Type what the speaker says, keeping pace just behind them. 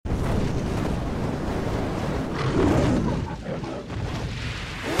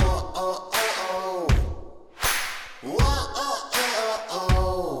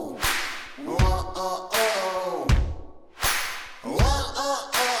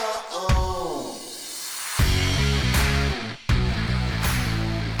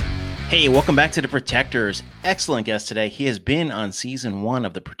Hey, welcome back to The Protectors. Excellent guest today. He has been on season 1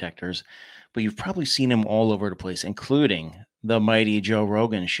 of The Protectors, but you've probably seen him all over the place, including the mighty Joe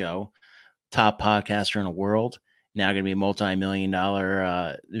Rogan show, top podcaster in the world, now going to be a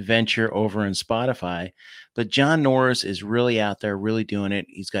multi-million-dollar venture over in Spotify. But John Norris is really out there, really doing it.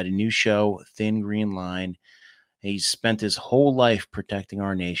 He's got a new show, Thin Green Line. He's spent his whole life protecting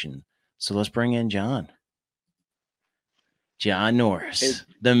our nation. So let's bring in John. John Norris,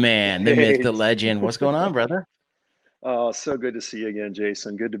 the man, the myth, the legend. What's going on, brother? Oh, so good to see you again,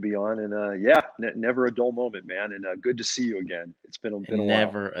 Jason. Good to be on. And yeah, never a dull moment, man. And good to see you again. It's been a while.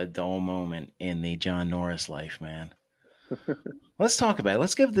 Never a dull moment in the John Norris life, man. Let's talk about it.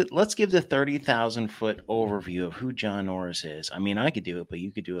 Let's give the 30,000-foot overview of who John Norris is. I mean, I could do it, but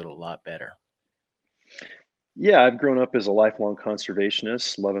you could do it a lot better. Yeah, I've grown up as a lifelong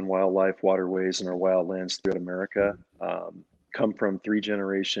conservationist, loving wildlife, waterways, and our wildlands throughout America. Come from 3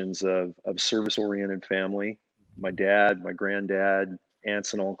 generations of service-oriented family. My dad, my granddad,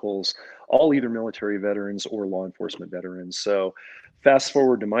 aunts and uncles, all either military veterans or law enforcement veterans. So fast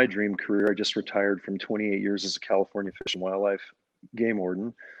forward to my dream career, I just retired from 28 years as a California Fish and Wildlife game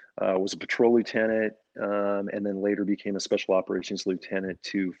warden, was a patrol lieutenant, and then later became a special operations lieutenant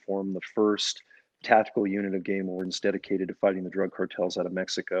to form the first tactical unit of game wardens dedicated to fighting the drug cartels out of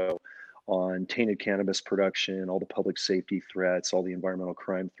Mexico on tainted cannabis production, all the public safety threats, all the environmental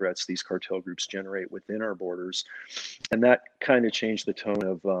crime threats these cartel groups generate within our borders. And that kind of changed the tone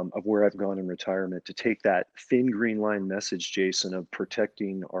of where I've gone in retirement to take that thin green line message, Jason, of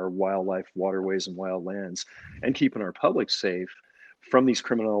protecting our wildlife, waterways, and wild lands and keeping our public safe from these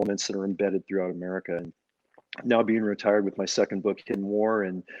criminal elements that are embedded throughout America. And now being retired with my second book, Hidden War,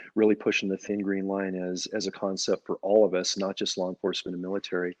 and really pushing the thin green line as a concept for all of us, not just law enforcement and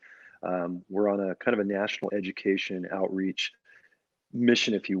military. We're on a kind of a national education outreach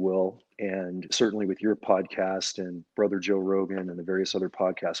mission, if you will. And certainly with your podcast and brother Joe Rogan and the various other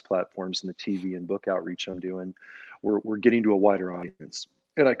podcast platforms and the TV and book outreach I'm doing, we're getting to a wider audience.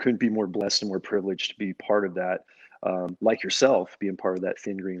 And I couldn't be more blessed and more privileged to be part of that. Like yourself, being part of that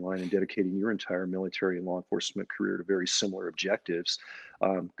thin green line and dedicating your entire military and law enforcement career to very similar objectives.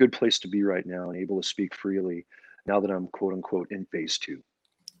 Good place to be right now and able to speak freely now that I'm quote unquote in phase 2.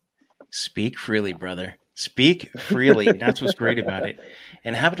 Speak freely, brother. Speak freely. That's what's great about it.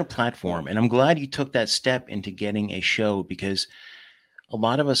 And having a platform. And I'm glad you took that step into getting a show, because a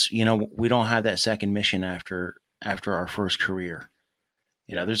lot of us, we don't have that second mission after our first career.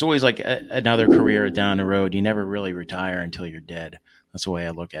 There's always like another career down the road. You never really retire until you're dead. That's the way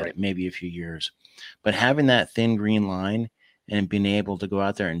I look at it. Maybe a few years. But having that thin green line and being able to go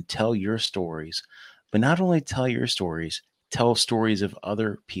out there and tell your stories, but not only tell your stories, tell stories of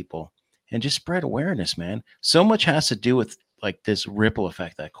other people and just spread awareness, man. So much has to do with like this ripple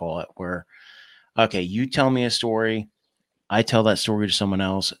effect, I call it, where, okay, you tell me a story, I tell that story to someone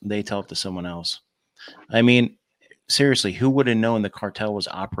else, they tell it to someone else. I mean, seriously, who would have known the cartel was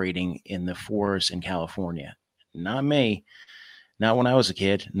operating in the forest in California? Not me. Not when I was a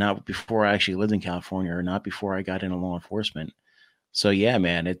kid, not before I actually lived in California, or not before I got into law enforcement. So yeah,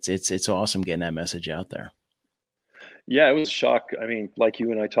 man, it's awesome getting that message out there. Yeah, it was a shock. I mean, like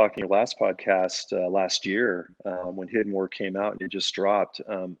you and I talked in your last podcast last year when Hidden War came out and it just dropped.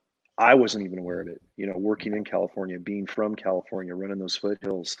 I wasn't even aware of it. Working in California, being from California, running those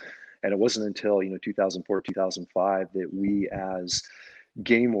foothills, and it wasn't until 2004, 2005 that we as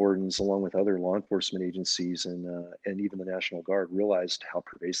game wardens, along with other law enforcement agencies and even the National Guard, realized how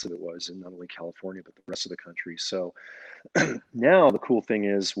pervasive it was in not only California but the rest of the country. So now the cool thing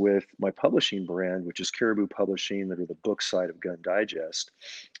is with my publishing brand, which is Caribou Publishing, that are the book side of Gun Digest,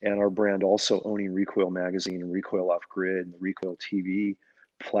 and our brand also owning Recoil Magazine and Recoil Off Grid and the Recoil TV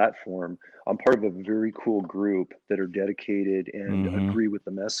platform. I'm part of a very cool group that are dedicated and agree with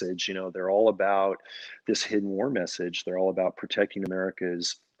the message. They're all about this hidden war message. They're all about protecting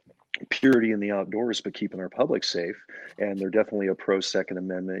America's purity in the outdoors, but keeping our public safe. And they're definitely a pro Second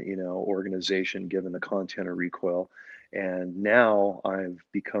Amendment, organization, given the content of Recoil. And now I've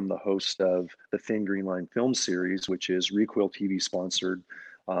become the host of the Thin Green Line film series, which is Recoil TV sponsored.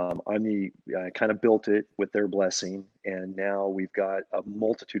 I kind of built it with their blessing, and now we've got a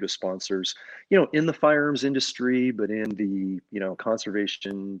multitude of sponsors, in the firearms industry, but in the,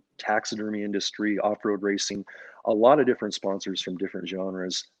 conservation, taxidermy industry, off-road racing, a lot of different sponsors from different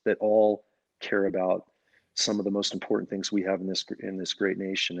genres that all care about some of the most important things we have in this great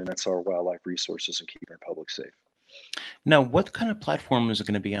nation, and that's our wildlife resources and keeping our public safe. Now, what kind of platform is it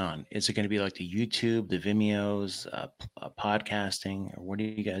going to be on? Is it going to be like the YouTube, the Vimeos, podcasting, or what are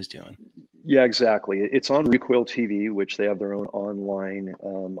you guys doing? Yeah, exactly. It's on Recoil TV, which they have their own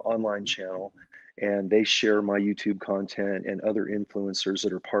online channel, and they share my YouTube content and other influencers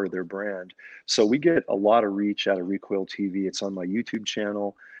that are part of their brand. So we get a lot of reach out of Recoil TV. It's on my YouTube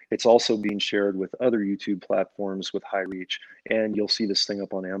channel. It's also being shared with other YouTube platforms with high reach, and you'll see this thing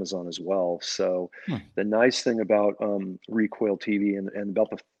up on Amazon as well. So Hmm. the nice thing about Recoil TV and about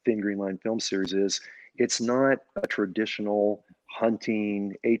the Thin Green Line film series is it's not a traditional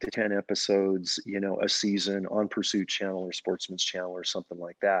hunting 8 to 10 episodes, a season on Pursuit Channel or Sportsman's Channel or something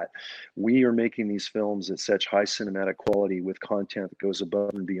like that. We are making these films at such high cinematic quality with content that goes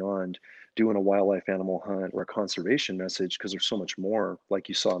above and beyond doing a wildlife animal hunt or a conservation message, because there's so much more, like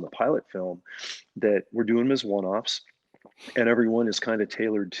you saw in the pilot film, that we're doing them as one-offs, and everyone is kind of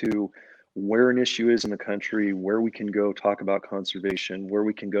tailored to where an issue is in the country, where we can go talk about conservation, where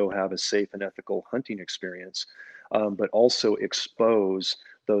we can go have a safe and ethical hunting experience, but also expose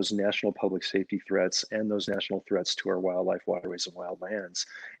those national public safety threats and those national threats to our wildlife, waterways, and wildlands.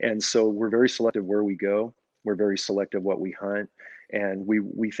 And so we're very selective where we go. We're very selective what we hunt, and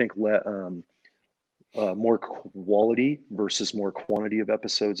we think more quality versus more quantity of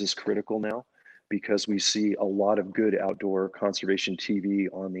episodes is critical now, because we see a lot of good outdoor conservation TV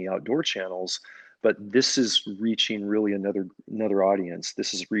on the outdoor channels, but this is reaching really another audience.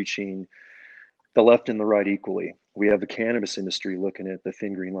 This is reaching the left and the right equally. We have the cannabis industry looking at the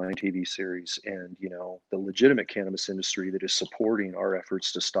Thin Green Line TV series, and the legitimate cannabis industry that is supporting our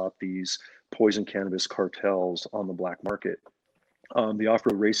efforts to stop these poison cannabis cartels on the black market, the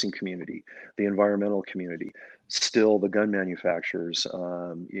off-road racing community, the environmental community, still the gun manufacturers,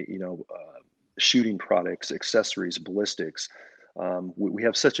 shooting products, accessories, ballistics. We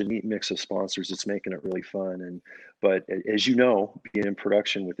have such a neat mix of sponsors. It's making it really fun. But as you know, being in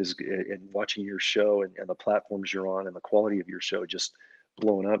production with this and watching your show and the platforms you're on and the quality of your show just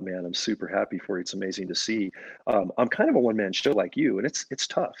blowing up, man, I'm super happy for you. It's amazing to see. I'm kind of a one-man show like you, and it's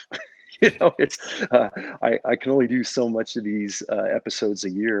tough. It's I can only do so much of these episodes a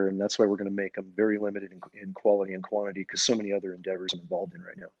year, and that's why we're going to make them very limited in quality and quantity, because so many other endeavors I'm involved in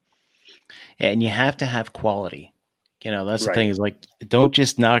right now. And you have to have quality. That's the Right. thing is like, don't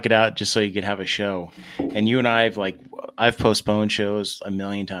just knock it out just so you could have a show. And you and I've postponed shows a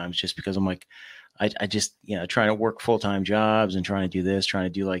million times just because I'm like, I just, trying to work full-time jobs and trying to do this, trying to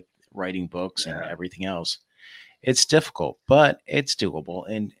do like writing books and Yeah. everything else. It's difficult, but it's doable.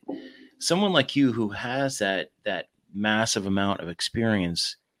 And someone like you who has that massive amount of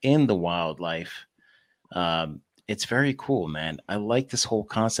experience in the wildlife, it's very cool, man. I like this whole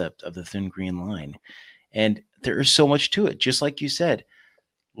concept of the Thin Green Line. And there is so much to it. Just like you said,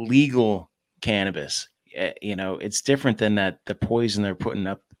 legal cannabis. It's different than the poison they're putting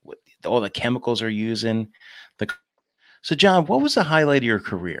up with, all the chemicals are using. The So, John, what was the highlight of your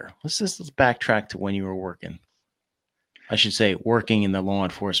career? Let's backtrack to when you were working. I should say, working in the law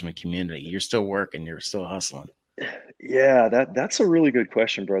enforcement community. You're still working. You're still hustling. Yeah, that's a really good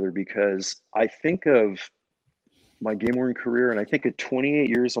question, brother, because I think of my game warden career, and I think at 28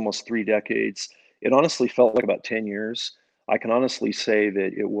 years, almost 3 decades, it honestly felt like about 10 years. I can honestly say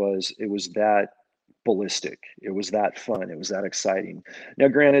that it was that ballistic. It was that fun. It was that exciting. Now,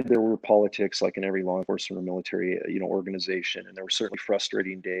 granted, there were politics like in every law enforcement or military, organization, and there were certainly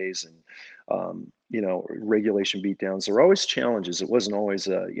frustrating days and, regulation beatdowns. There were always challenges. It wasn't always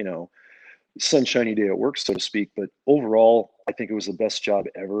a, sunshiny day at work, so to speak. But overall, I think it was the best job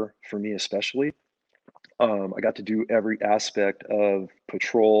ever for me, especially. I got to do every aspect of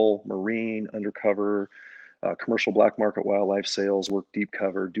patrol, marine, undercover, commercial black market wildlife sales, work deep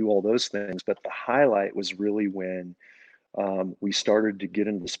cover, do all those things. But the highlight was really when we started to get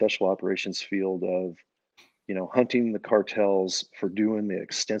into the special operations field of, hunting the cartels for doing the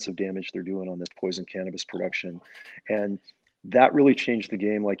extensive damage they're doing on this poison cannabis production. And that really changed the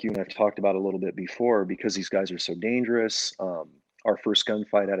game, like you and I've talked about a little bit before, because these guys are so dangerous. Our first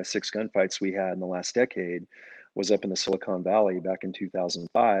gunfight out of 6 gunfights we had in the last decade was up in the Silicon Valley back in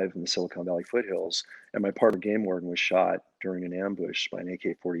 2005 in the Silicon Valley foothills. And my partner game warden was shot during an ambush by an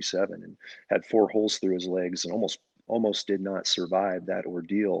AK-47 and had 4 holes through his legs and almost did not survive that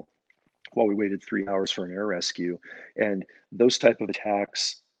ordeal while we waited 3 hours for an air rescue. And those type of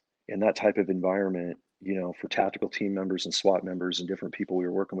attacks in that type of environment, for tactical team members and SWAT members and different people we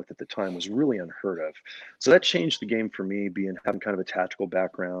were working with at the time was really unheard of. So that changed the game for me, having kind of a tactical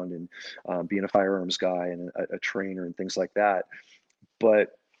background and being a firearms guy and a trainer and things like that.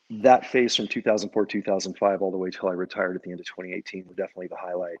 But that phase from 2004, 2005, all the way till I retired at the end of 2018 were definitely the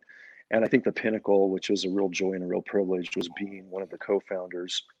highlight. And I think the pinnacle, which was a real joy and a real privilege, was being one of the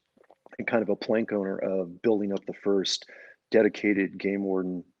co-founders and kind of a plank owner of building up the first dedicated game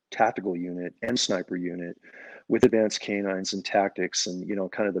warden tactical unit and sniper unit with advanced canines and tactics and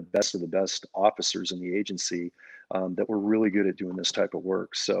kind of the best officers in the agency that were really good at doing this type of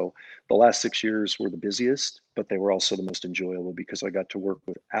work. So the last 6 years were the busiest, but they were also the most enjoyable because I got to work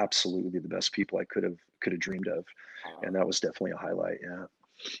with absolutely the best people I could have dreamed of, and that was definitely a highlight. Yeah.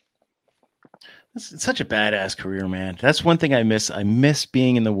 It's such a badass career, man. That's one thing I miss. I miss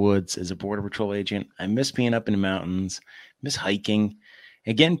being in the woods as a border patrol agent. I miss being up in the mountains. Miss hiking,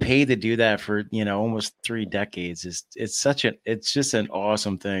 and getting paid to do that for almost 3 decades is it's just an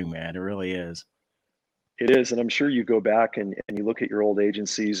awesome thing, man. It really is. It is, and I'm sure you go back and you look at your old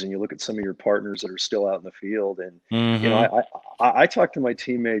agencies and you look at some of your partners that are still out in the field, and you know, Mm-hmm. I talk to my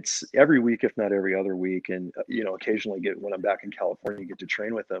teammates every week, if not every other week, and occasionally get when I'm back in California, get to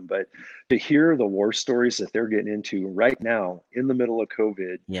train with them. But to hear the war stories that they're getting into right now in the middle of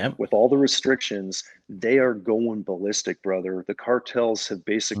COVID, Yep. with all the restrictions, they are going ballistic, brother. The cartels have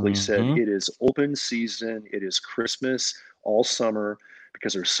basically said Mm-hmm. it is open season, it is Christmas all summer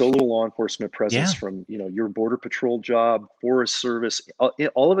because there's so little law enforcement presence Yeah. from your border patrol job, forest service.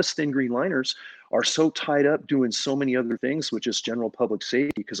 All of us thin green liners are so tied up doing so many other things with just general public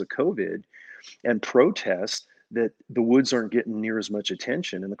safety because of COVID and protests that the woods aren't getting near as much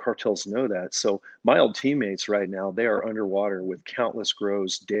attention, and the cartels know that. So my old teammates right now, they are underwater with countless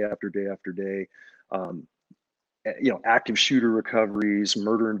grows day after day after day. Um, active shooter recoveries,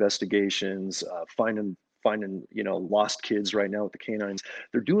 murder investigations, finding lost kids right now with the canines.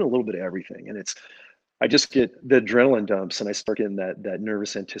 They're doing a little bit of everything, and I just get the adrenaline dumps, and I start getting that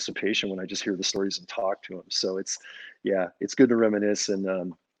nervous anticipation when I just hear the stories and talk to them. So it's good to reminisce,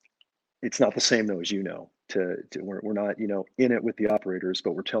 and it's not the same though, as we're not in it with the operators,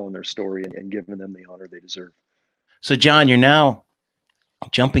 but we're telling their story and giving them the honor they deserve. So, John, you're now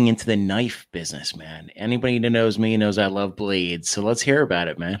jumping into the knife business, man. Anybody that knows me knows I love blades. So let's hear about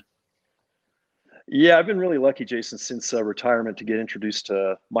it, man. Yeah, I've been really lucky, Jason, since retirement to get introduced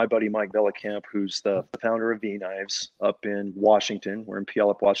to my buddy Mike Bellicamp, who's the founder of V-Nives up in Washington. We're in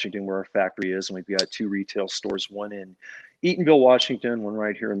Puyallup, Washington, where our factory is, and we've got 2 retail stores, one in Eatonville, Washington, one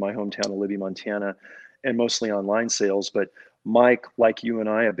right here in my hometown of Libby, Montana, and mostly online sales. But Mike, like you and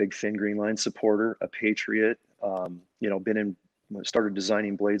I, a big thin green line supporter, a patriot. Been in started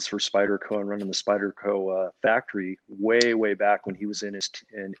designing blades for Spyderco and running the Spyderco factory way back when he was in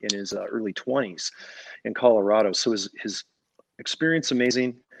his early 20s in Colorado. So his experience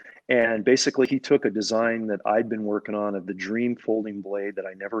amazing. And basically, he took a design that I'd been working on of the dream folding blade that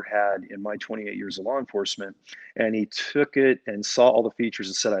I never had in my 28 years of law enforcement. And he took it and saw all the features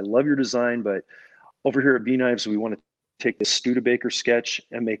and said, "I love your design, but over here at V-Nives, we want to take this Studebaker sketch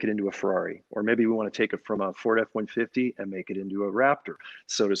and make it into a Ferrari, or maybe we want to take it from a Ford F-150 and make it into a Raptor,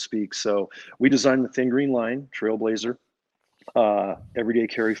 so to speak." So we designed the thin green line Trail Blazer, everyday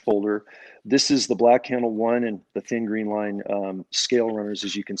carry folder. This is the black handle one and the thin green line scale runners,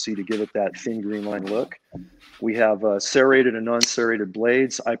 as you can see, to give it that thin green line look. We have serrated and non-serrated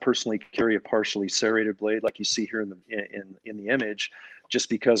blades. I personally carry a partially serrated blade, like you see here in the image, just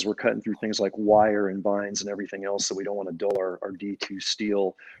because we're cutting through things like wire and vines and everything else, so we don't want to dull our D2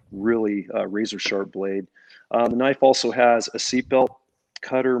 steel, really razor sharp blade. The knife also has a seatbelt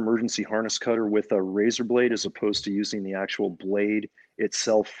cutter, emergency harness cutter with a razor blade, as opposed to using the actual blade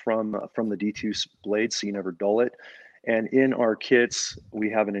itself from the D2 blade, so you never dull it. And in our kits, we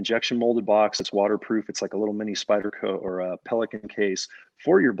have an injection molded box. It's waterproof. It's like a little mini Spyderco or a Pelican case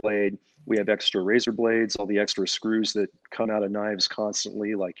for your blade. We have extra razor blades, all the extra screws that come out of knives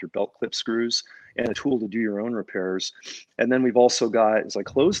constantly, like your belt clip screws, and a tool to do your own repairs. And then we've also got, as I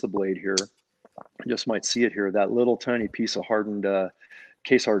close the blade here, you just might see it here, that little tiny piece of hardened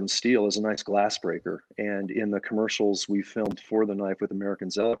case hardened steel is a nice glass breaker. And in the commercials we filmed for the knife with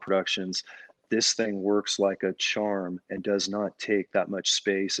American Zealot Productions, this thing works like a charm and does not take that much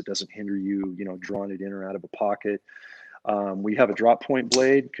space. It doesn't hinder you, drawing it in or out of a pocket. We have a drop point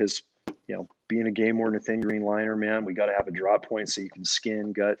blade because, being a game warden, a thin green liner, man, we got to have a drop point so you can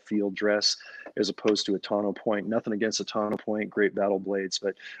skin, gut, field dress, as opposed to a tonneau point. Nothing against a tonneau point, great battle blades,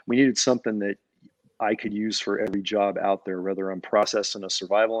 but we needed something that I could use for every job out there, whether I'm processing a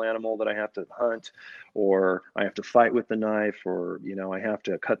survival animal that I have to hunt, or I have to fight with the knife, or, I have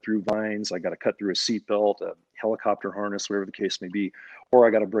to cut through vines. I got to cut through a seatbelt, a helicopter harness, whatever the case may be, or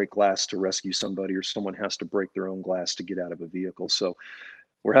I got to break glass to rescue somebody, or someone has to break their own glass to get out of a vehicle. So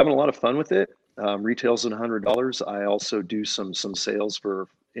we're having a lot of fun with it. Retails at $100. I also do some sales for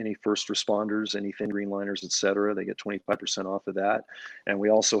any first responders, any thin green liners, etc. They get 25% off of that. And we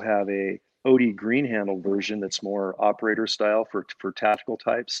also have a OD green handle version that's more operator style for tactical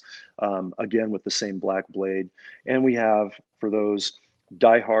types, again with the same black blade. And we have, for those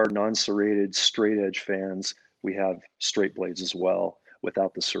die-hard non-serrated straight edge fans, we have straight blades as well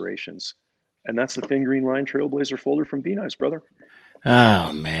without the serrations. And that's the thin green line Trail Blazer folder from V-Nives, brother.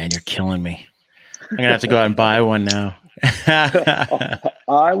 Oh man, you're killing me. I'm gonna have to go out and buy one now.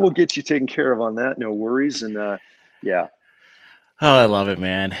 I will get you taken care of on that. No worries. And yeah. Oh, I love it,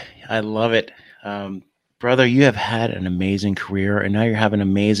 man. I love it. Brother, you have had an amazing career, and now you're having an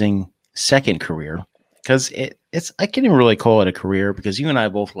amazing second career. Because it's I can't even really call it a career because you and I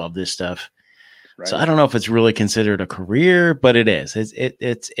both love this stuff. Right. So I don't know if it's really considered a career, but it is.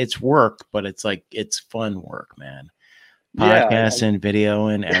 It's work, but it's like it's fun work, man. Podcasts and video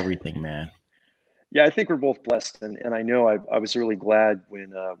and everything, man. Yeah, I think we're both blessed, and I know I was really glad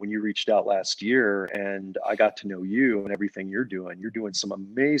when you reached out last year, and I got to know you and everything you're doing. You're doing some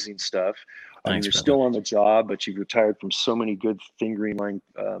amazing stuff. Thanks, You're brother. still on the job, but you've retired from so many good thin green line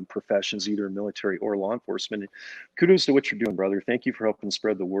professions, either military or law enforcement. Kudos to what you're doing, brother. Thank you for helping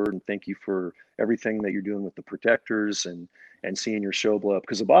spread the word, and thank you for everything that you're doing with the protectors and seeing your show blow up.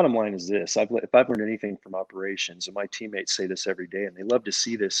 Because the bottom line is this: if I've learned anything from operations, and my teammates say this every day, and they love to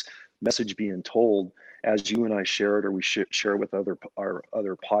see this message being told as you and I share it, or we share it with our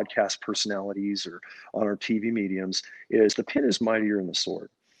other podcast personalities or on our TV mediums, is the pen is mightier than the sword.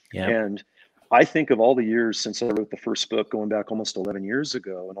 Yeah. And I think of all the years since I wrote the first book, going back almost 11 years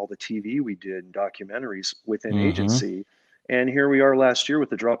ago, and all the TV we did and documentaries within agency. And here we are last year with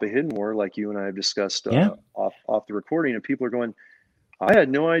the drop of Hidden War, like you and I have discussed off the recording, and people are going, I had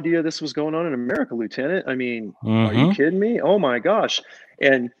no idea this was going on in America, Lieutenant. I mean, are you kidding me? Oh my gosh.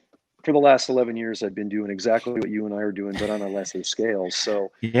 And for the last 11 years, I've been doing exactly what you and I are doing, but on a lesser scale.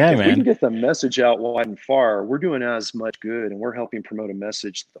 So yeah, if man, we can get the message out wide and far, we're doing as much good, and we're helping promote a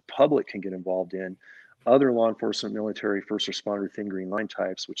message that the public can get involved in. Other law enforcement, military, first responder, thin green line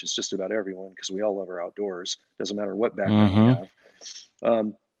types, which is just about everyone, because we all love our outdoors. Doesn't matter what background we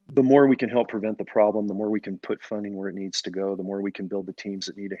have. The more we can help prevent the problem, the more we can put funding where it needs to go, the more we can build the teams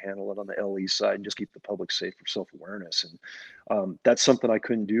that need to handle it on the LE side and just keep the public safe for self-awareness. And that's something I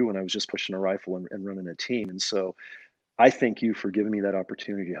couldn't do when I was just pushing a rifle and running a team. And so I thank you for giving me that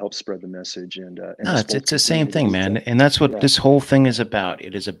opportunity to help spread the message. And no, it's the same thing, man. And that's what this whole thing is about.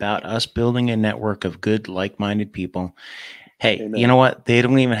 It is about us building a network of good, like-minded people. Hey, Amen. You know what? They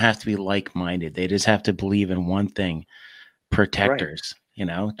don't even have to be like-minded. They just have to believe in one thing: protectors. Right. You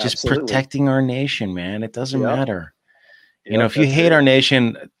know, just protecting our nation, man. It doesn't matter. You know, if you hate our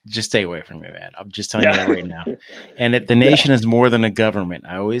nation, just stay away from me, man. I'm just telling you that right now. And the nation is more than a government.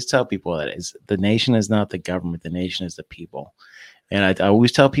 I always tell people that is the nation is not the government. The nation is the people. And I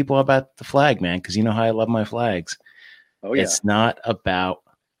always tell people about the flag, man, because you know how I love my flags. Oh, yeah. It's not about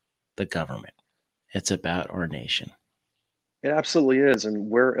the government. It's about our nation. It absolutely is.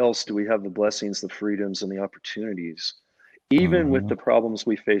 And where else do we have the blessings, the freedoms, and the opportunities? Even with the problems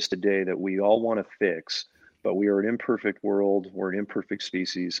we face today that we all want to fix, but we are an imperfect world, we're an imperfect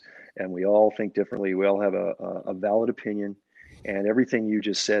species, and we all think differently. We all have a valid opinion. And everything you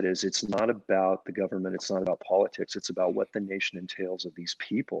just said is it's not about the government, it's not about politics, it's about what the nation entails of these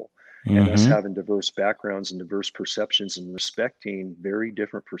people. And us having diverse backgrounds and diverse perceptions and respecting very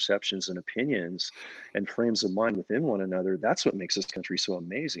different perceptions and opinions and frames of mind within one another, that's what makes this country so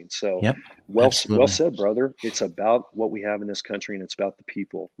amazing. So well said, brother. It's about what we have in this country, and it's about the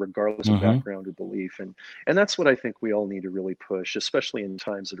people, regardless of background or belief. And that's what I think we all need to really push, especially in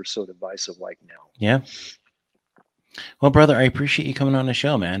times that are so divisive like now. Yeah. Well, brother, I appreciate you coming on the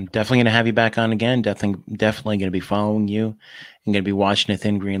show, man. Definitely going to have you back on again. Definitely going to be following you and going to be watching a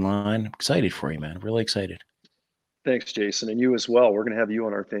Thin Green Line. I'm excited for you, man. Really excited. Thanks, Jason. And you as well. We're going to have you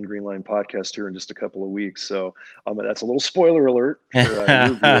on our Thin Green Line podcast here in just a couple of weeks. So that's a little spoiler alert for your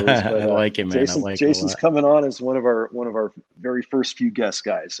viewers. But, I like it, man. Jason's coming on as one of our very first few guest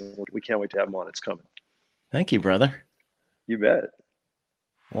guys. And we can't wait to have him on. It's coming. Thank you, brother. You bet.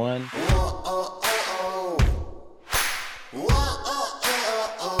 One.